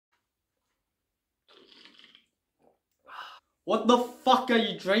What the fuck are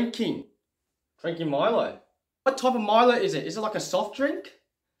you drinking? Drinking Milo? What type of Milo is it? Is it like a soft drink?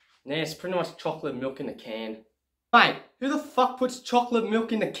 Nah, it's pretty much chocolate milk in a can. Mate, who the fuck puts chocolate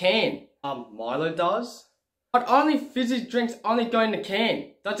milk in a can? Milo does? But only fizzy drinks only go in the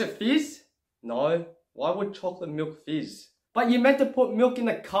can. Does it fizz? No. Why would chocolate milk fizz? But you meant to put milk in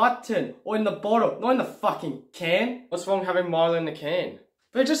the carton or in the bottle, not in the fucking can. What's wrong having Milo in the can?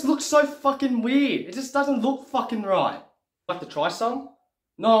 But it just looks so fucking weird. It just doesn't look fucking right. Like to try some?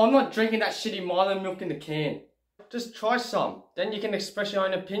 No, I'm not drinking that shitty Milo milk in the can. Just try some. Then you can express your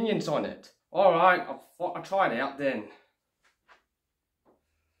own opinions on it. Alright, I'll try it out then.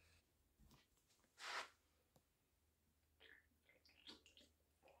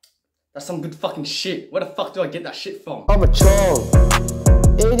 That's some good fucking shit. Where the fuck do I get that shit from? I'm a chong,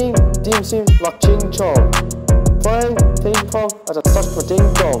 eating dim sum like Ching Chong, playing ping pong as I touch my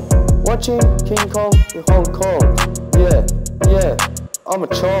ding dong, watching King Kong in Hong Kong. Yeah, I'm a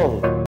chong.